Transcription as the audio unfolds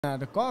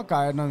The cock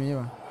no me.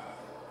 Oh,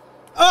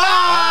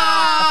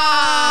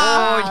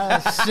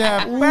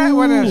 shit.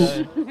 What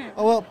is?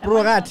 Oh,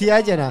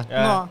 Progatia Jena.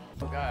 No.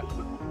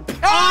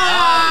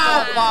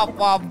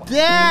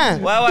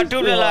 Damn. Why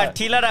do the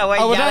Tila? Why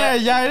are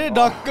you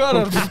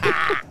doctor?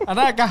 And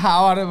I got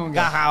how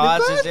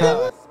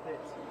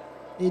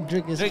He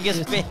drink his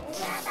spit.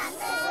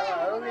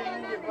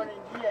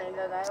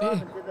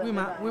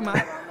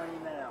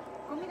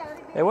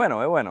 Es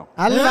bueno, es bueno.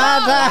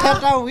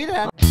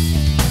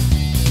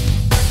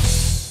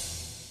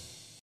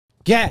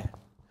 ¿Qué?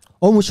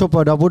 O mucho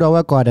por la Buda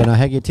Wacquard and I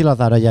had it till I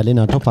thought I had in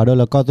a top of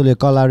the Catholic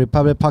Color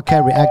Republic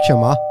Pocket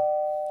reaction.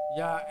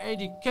 Yeah,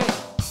 80K.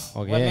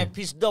 Okay.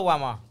 Peace do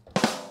ama.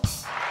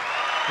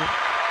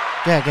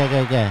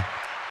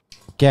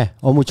 ¿Qué?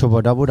 O mucho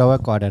por la Buda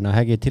Wacquard and I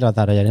had it till I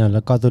thought I had in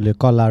a Catholic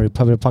Color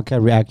Republic Pocket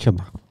reaction.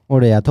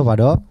 Or the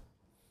Atopado?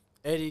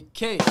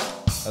 80K.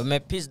 Me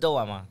peace do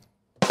ama.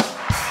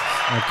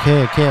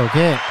 Okay.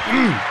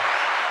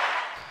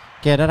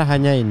 Que era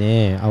hanya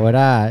ini,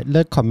 awara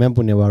le comment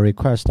punya wa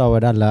request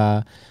awara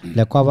la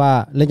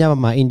kwa le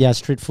nyama India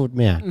street food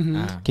mea.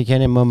 Que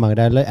kene memang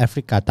ada le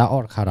Afrika ta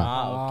or khara.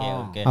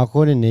 Okay.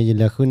 Aku ni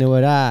le khune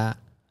wara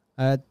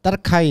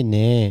terkai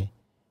ni.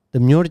 The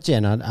murce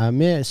na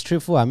ame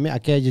street food ame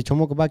ake je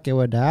chomo ba ke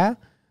wada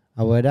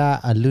awara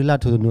alula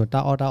tu nu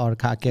ta or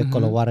kha ke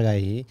kolowar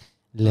gai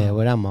le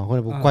wara ma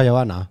khone bu kwa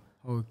yawa na.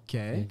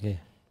 Okay.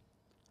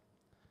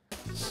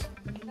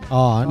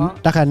 Oh,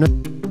 takkan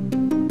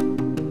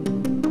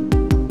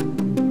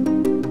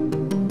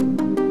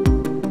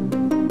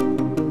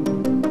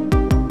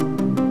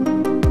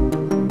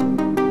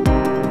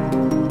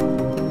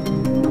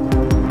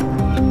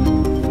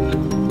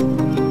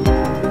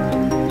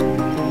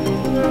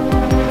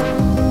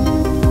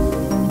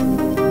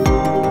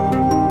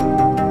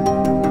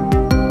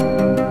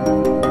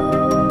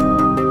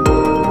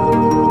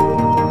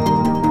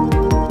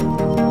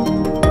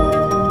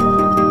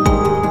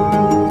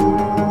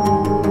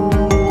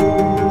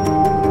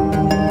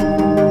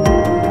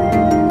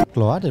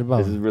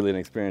This is really an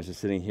experience just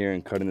sitting here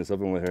and cutting this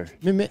open with her.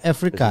 Me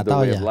Africa, this is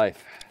the way of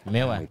life.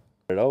 Mewa.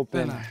 Cut it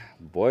open,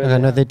 boil it,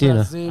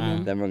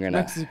 then we're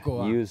gonna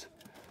use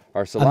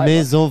our saliva.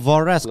 Amazon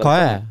Forest,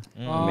 kaya.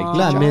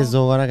 La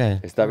Amazon wala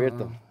Está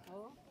abierto.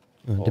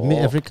 The me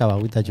Africa,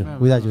 without you,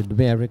 the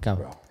me Africa.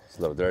 It's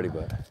a little dirty,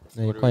 but.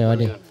 Kaya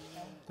wadi.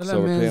 So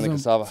we're cleaning the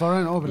cassava,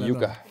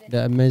 yuca.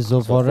 The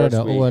Amazon Forest,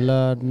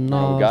 wala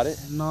no. We got it.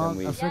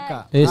 North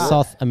Africa. It's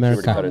South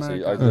America.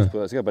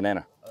 Let's get a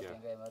banana.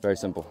 Very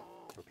simple.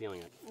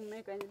 Peeling it.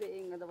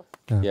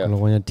 Yeah.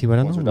 Once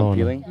we're done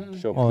peeling,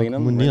 she'll clean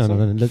them.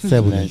 Let's say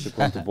and then she'll put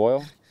them to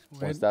boil.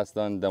 Once that's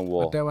done, then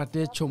we'll. Put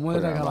it in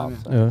our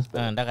mouth.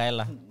 Dah kaya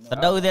lah.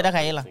 Sedau dia dah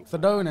kaya lah.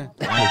 Sedau ni.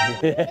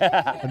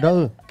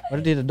 Sedau.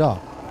 What did the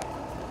dog?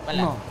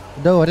 No.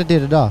 Sedau. What did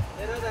the dog?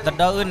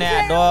 Sedau ni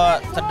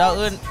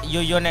sedau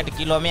yo ni ada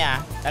kilo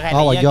mea. Dah kaya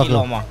dia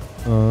kilo mah.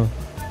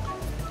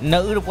 Nak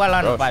urut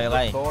kuala nak pakai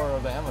lagi.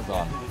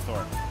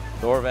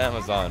 Door of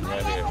Amazon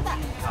right here.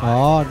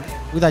 Oh,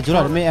 without you,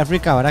 me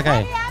Africa, what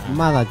I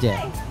Mother Jet.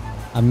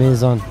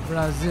 Amazon.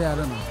 Brazil, I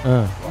don't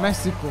know.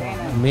 Mexico.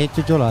 Me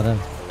to Jola. Dah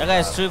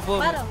kaya street food.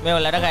 Me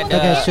wala dah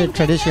kaya street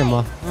tradition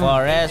mah.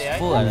 Forest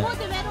food.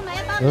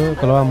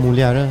 Kalau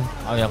mulia ada.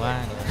 Oh ya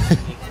kan.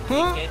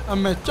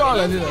 Ame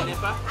cola dia.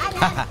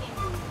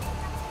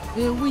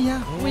 Wia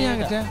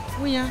kata.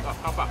 Wia.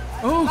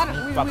 Oh.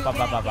 Papa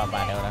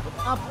dia orang.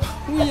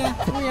 Wia.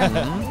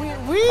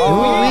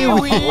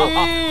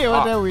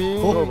 What are we?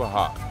 Over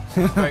hot. A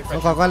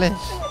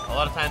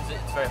lot of times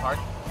it's very hard.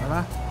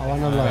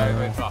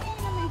 Very soft.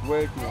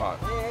 Way too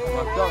hot.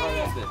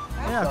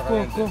 Yeah,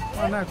 cool.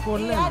 Mana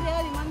cool le.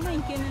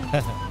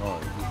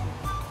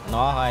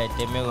 No, hai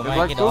teme ko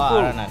mai ki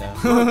doa na dia.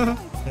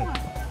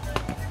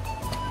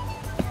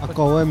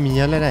 Aku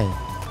mia le dai.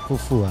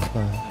 Fufu ah.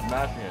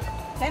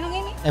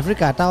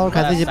 Africa tahu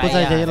kata je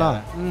pusat je lah.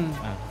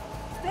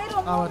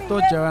 Awak tu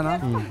jawa na.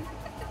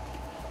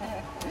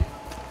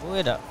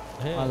 Oi dah.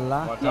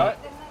 Allah.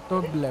 Tu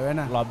bela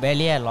na.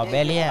 Lobelia.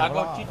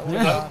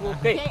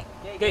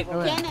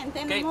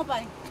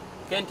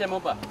 Ken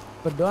temopa.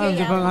 Perdoan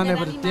juga ane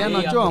bertian na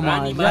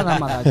cuma jangan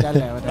malah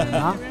jalan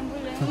na.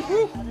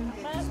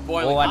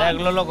 Oh, ada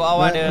kalau kau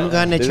awak dia.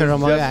 Bukan nature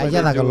maga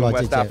aja tak kalau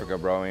West Africa,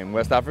 bro. In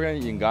West Africa,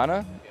 in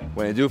Ghana,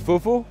 when they do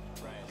fufu,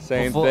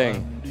 same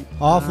thing.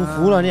 Oh,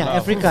 fufu lah ni.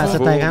 Africa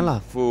style kan lah.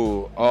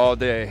 Fufu all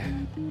day.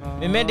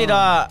 Memang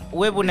dia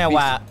webu ni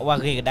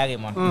wagi kedai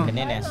mon.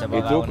 Kene ni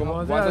sebab.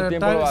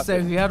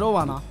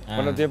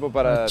 ¿Cuánto tiempo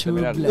para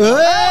terminar?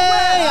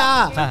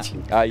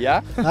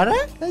 ¿Ya?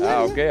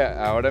 Okay.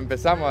 Ahora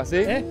empezamos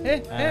así.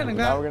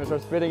 Now we're gonna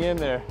start spitting in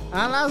there.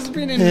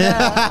 Spitting. Yeah,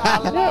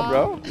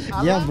 bro.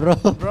 Yeah, bro.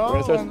 We're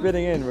gonna start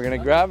spitting in. We're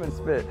gonna grab and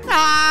spit.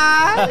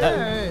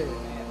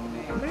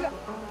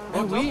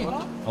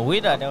 We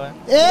dah ada.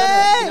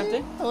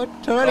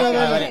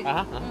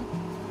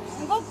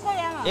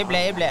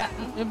 Ibla.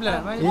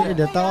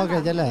 Dia tahu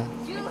ke jalan.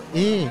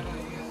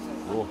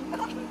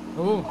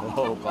 Oh.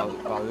 Oh, para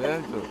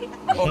adentro.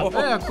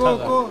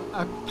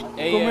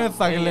 Come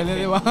sagle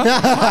le va.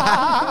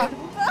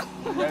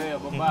 Ya veo,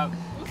 papá.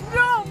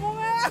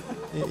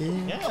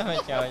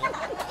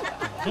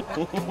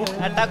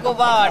 Ataku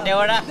bawa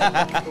deora.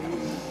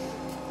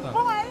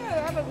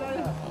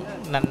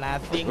 Nana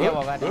tiếng cái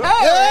bảo cái.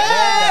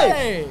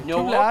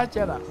 Chụp lá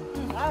chết à.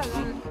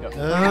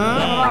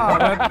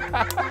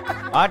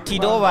 Thì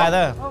đố bà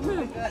thôi.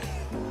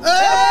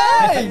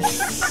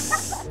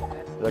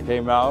 That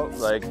came out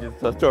like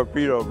it's a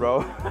torpedo,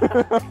 bro.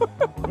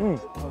 Oh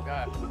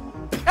god.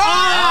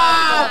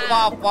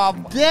 Pop.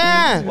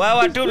 Damn.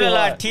 Wah, tu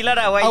lah, thila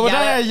dah, wah.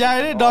 Awak ya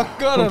ini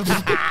dokter.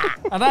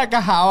 Ada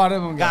kahwa ada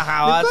mungkin.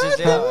 Kahwa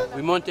sih.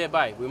 We monte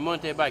bike.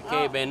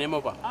 Ke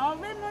benemo pa.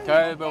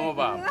 Ke benemo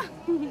pa.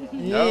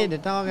 Yeah, the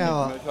dog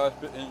out. I'm gonna try to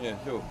spit in here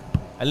too.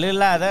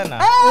 Lila dah na.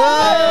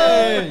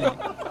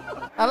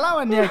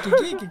 Alawan ni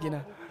kiki na.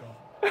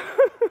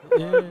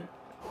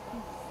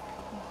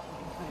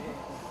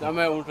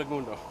 Dame un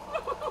segundo.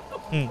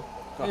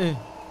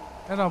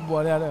 Era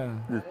buat dia ada.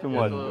 It's too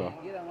much, bro.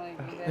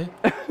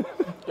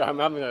 I'm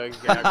having a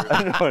gag.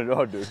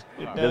 No, dude.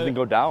 It doesn't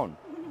go down.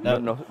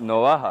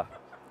 No baja.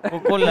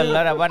 Pukul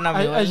lala dah mana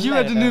biar. Ayu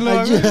ada ni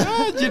lawa. Ayu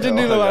ada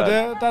ni lawa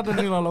ada. Tak ada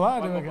ni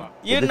lawa ada.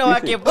 You know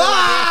what kepo?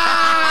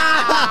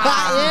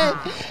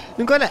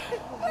 Nunggu nak.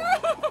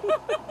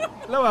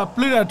 Lawa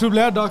pelita tu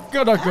pelita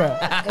dokter.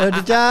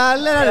 Di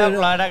jalan ada.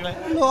 Peladak lah.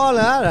 Lo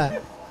lah.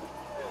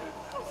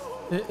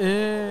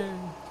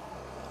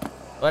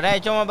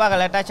 Orang cuma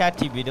bakal letak chat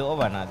video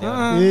mana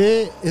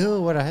dia.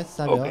 What a head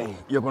Okay,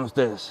 yo con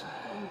ustedes.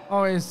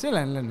 Oh,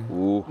 silan lah ni.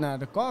 Nah,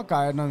 the kau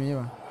kaya nama ni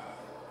apa?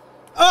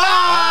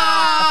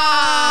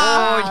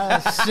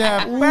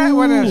 Siapa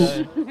mana?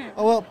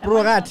 Awak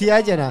pro kan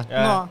tiada je na.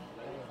 No.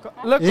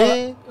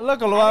 Lo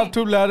kalau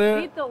tu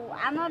pelita. Itu,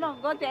 anu dong,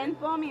 kau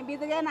telefon mi,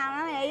 itu kan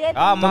nama ya.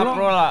 Ma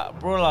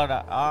pro lah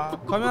dah.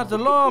 Kami ada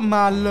lo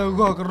malu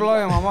kau kalau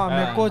yang mama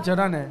meko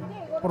cerita ni.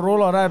 Pro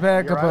lah dah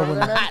pe kepa pun.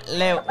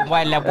 Le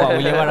buat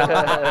boleh mana?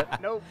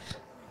 Nope.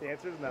 The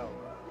answer is no.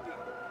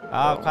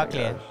 Kau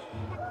clear.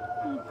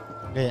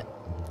 Okay.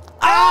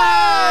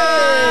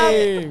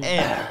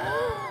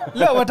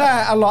 Lo betul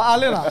Allah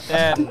alih lah.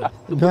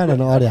 Mana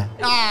nak ada?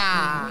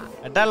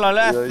 Dah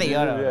lalu asik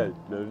orang.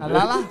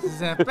 Allah lah,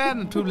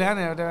 sepen tu pelita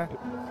ni betul.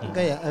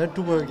 Kaya tu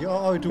pergi.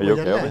 Oh tu Are you pergi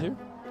okay over jalan. here?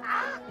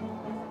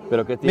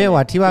 Pero qué Me tiene?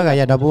 wa tiwa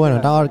kaya dah buat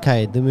nak orang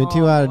kaya. Tu me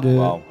tiwa tu.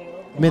 Wow.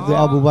 Me tu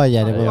abu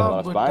bayar dia.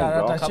 That's fine,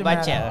 bro. Kau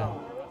baca.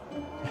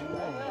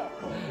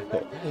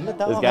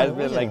 This guy's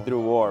been like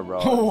through war, bro.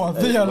 Oh, What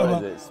is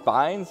it?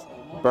 Spines,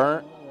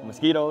 burnt,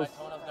 mosquitoes.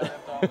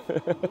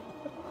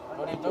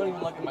 Don't even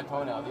look at my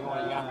toenails. You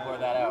gotta blur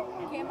that out.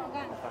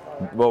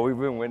 What we've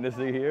been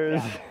witnessing here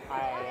is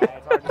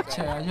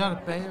Cek aja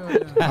pe.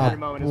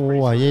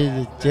 Wah,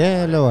 ye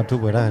je lo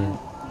tu beran.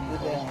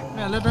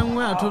 Ni le tengok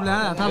mana tu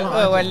pelita tak lo.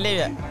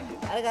 Wali.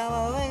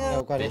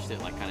 Fish that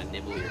like kind of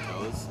nibble your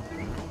toes.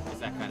 It's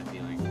that kind of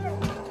feeling.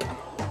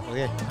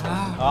 Okay.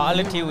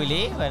 Alu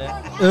tiwili.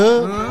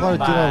 Kau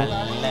cuba.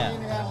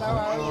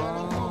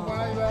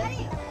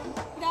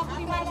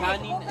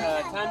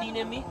 Tani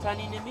nimi.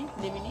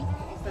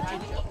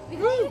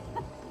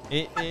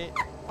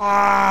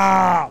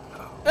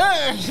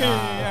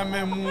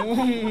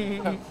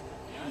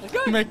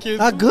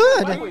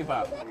 Good.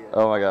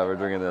 oh my god, we're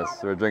drinking this.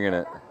 We're drinking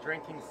it.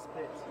 Drinking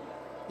spit.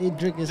 He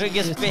drink his. Drink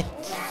spit.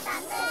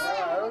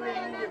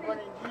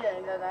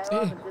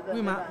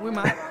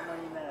 Wima.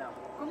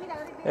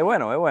 Es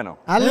bueno.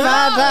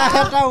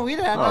 Allah dah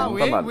wira. No,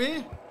 está mal.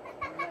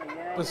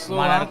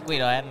 Malar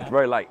cuido It's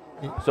very light.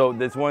 So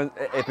this one,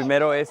 el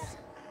primero es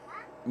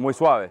muy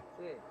suave.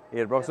 ¿Y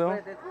el próximo?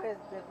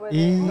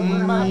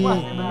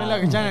 Me la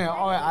que jangan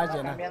awak aja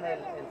na.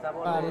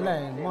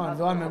 Lain, mau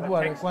dua me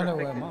buat kuat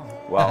awak mau.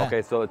 Wow,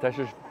 okay, so the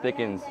texture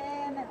thickens.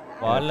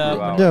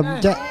 Wala. Dah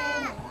ja.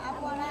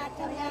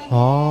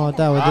 Oh,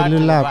 dah ada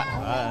lulap.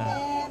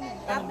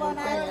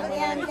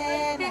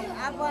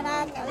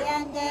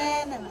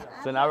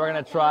 So now we're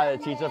gonna try the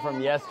chicha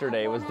from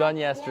yesterday. It was done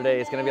yesterday.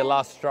 It's gonna be a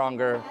lot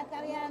stronger.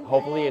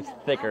 Hopefully it's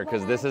thicker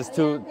because this is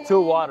too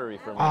watery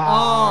for me.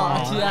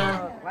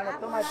 Tia. Bueno,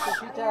 toma tu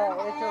chicha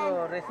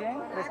hecho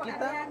recién,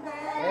 fresquita.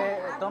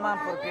 Toman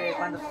porque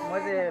cuando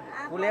muerde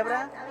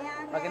culebra,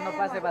 para que no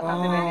pase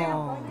bastante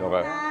veneno.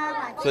 Okay.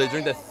 So they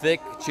drink the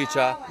thick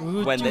chicha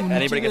when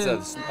anybody gets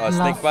a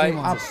snake bite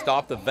to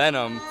stop the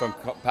venom from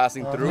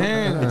passing through.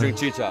 They drink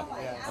chicha.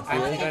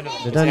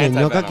 Dah ni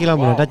nyoka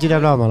kilometer. Dah ciri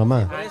apa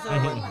malam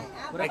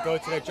They go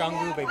to the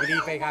jungle. They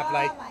believe they have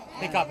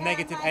pick up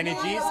negative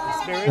energies and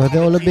spirits. They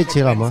all a bit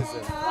chill, man.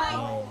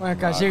 Wah,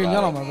 kasih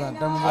kenyal lah mas.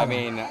 I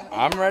mean,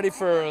 I'm ready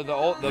for the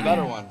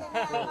better one.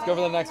 Let's go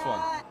for the next one.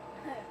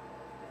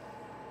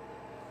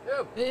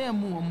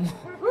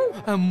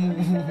 Amu.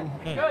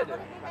 Good.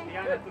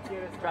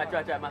 Try,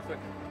 masuk.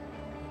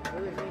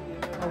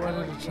 I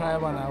wanted to try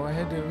one. I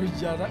had to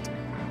reach out.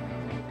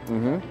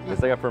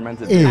 It's like a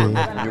fermented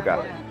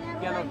yuca.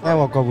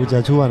 Awak kau buat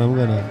cuan apa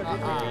kan?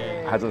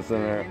 Has a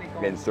similar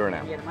in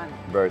Suriname.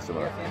 Very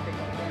similar.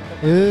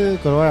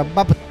 Kalau orang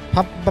bap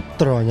พับบับ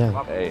ตรอเนี่ย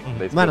Hey,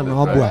 they มัน spit มัน this, เ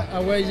อาบัว right? เอา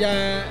ไว้ยา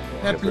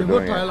แฮปปี้ we're กู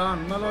doing ถอย it. หลัง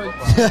มาเลย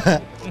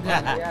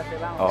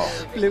Oh,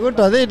 เลยก็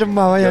ต่อได้จะม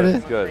าว่าอย่าง good, นี้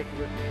it's good.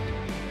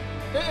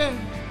 เอ๊ะ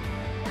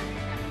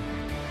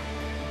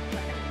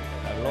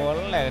โล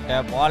แหละแต่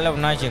พอแล้ว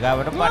น้อยสิครับ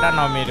ว่าด้าน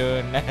นอมีดู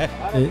นะ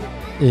เอ๊ะ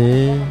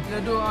เล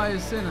ดูไอ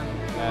เซน่ะ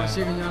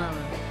ชิคกี้พาย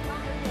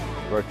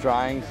We're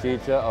trying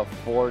chicha of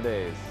 4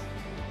 days.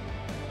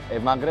 Es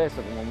más grueso,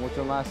 como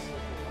mucho más,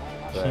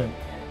 but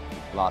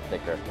a lot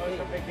thicker.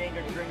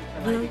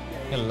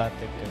 กันละ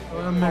ติก โอ้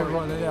ยไม่ร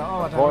อเลยอ่ะ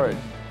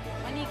Porridge.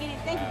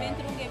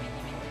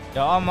 เ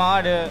ดี๋ยวเอามา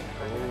เด้อ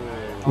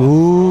อู้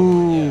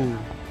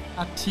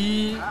อาทิ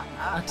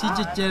เจ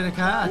เจนะ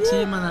คะอาทิ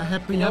มันแฮ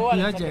ปปี้แฮปปี้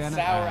เจกันนะ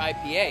Sour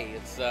IPA.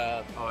 It's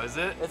Oh, is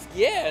it?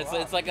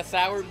 it's like a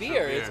sour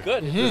beer. It's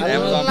good.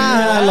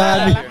 ลา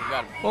บี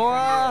โอ้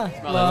ย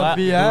หรือ ลา ว่า เ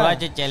บีย หรือ ร์ ว่า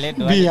จะเจเล็ด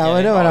บีเอาไว้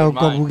ได้ว่าเรา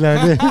กบบุกเลย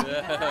ด้วย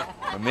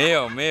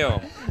Mío.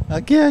 โอ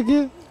เค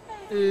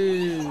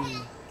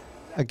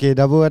โอเค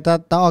ดับเบิล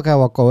ถ้าโอเค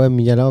ว่าก็ว่า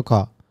มีแล้ว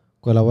ก็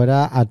เราว่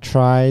า I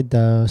tried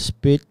the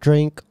speed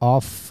drink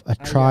of a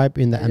tribe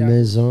in the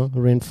Amazon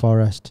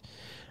rainforest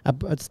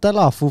แต่เร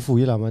าฟูอ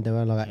ยู่แล้วมันแต่ว่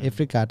าเราแอฟ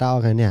ริกาถ้าโอ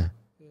เคเนี่ย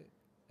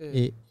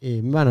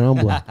ไม่ว่าน้อง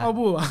บัว เอา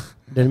บัว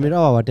เดินไม่รอ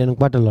ว่าเดิน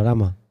กว่าตลอดอ่ะ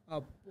มั้ง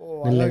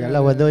นั่นแหละเรา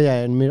ว่าตัวใหญ่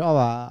ไม่รอ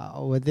ว่า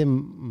ว่าเต็ม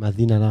มา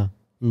ดีนะล่ะ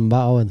บ้า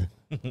เอาเนี่ย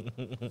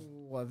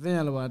ว่าเสีย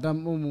แล้วว่าด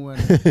ำมุมวัน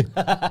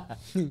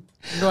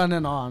ดวนเนี่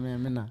ยเนาะแ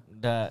ม่น่ะ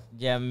เด้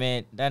อยามเม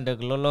ดันเด็ก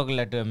โลก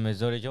ละตัวเมโ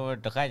ซริโช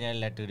ตะขาย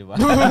ละตัวดิบ่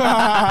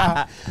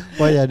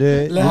ว่าอย่าเด้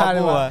เลยหา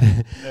ดีกว่า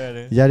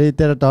อย่าได้แ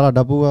ต่ตอนเรา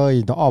ดับบัว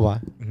อีกต่อป่ะ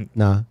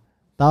นะ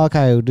ตาใค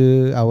รดู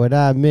เอาไว้ไ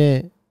ด้ไม่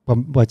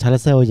บ่ชาล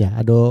เซลจ้ะอ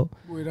โด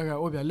บุยแล้วก็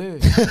โอ้เบียเลย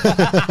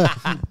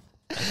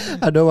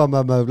อโดว่ามา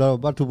เรา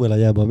บ้านทุบอะไร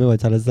อย่าบ่ไม่ว่า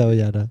ชาลเซล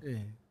จ้ะนะ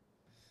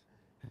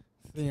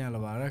เสียแล้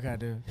วว่าแล้วก็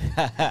ดู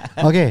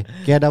โอเค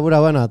แกดับบัว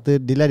ว่านะตัว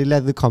ดีเลย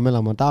ตัวคอมเมนต์ล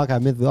ะมันตาใคร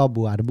ไม่ตัว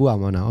บัว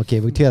มานะโอเค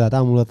พวกเที่ยวตาตา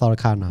มุลตอร์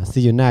คานะ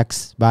see you next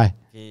bye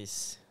Peace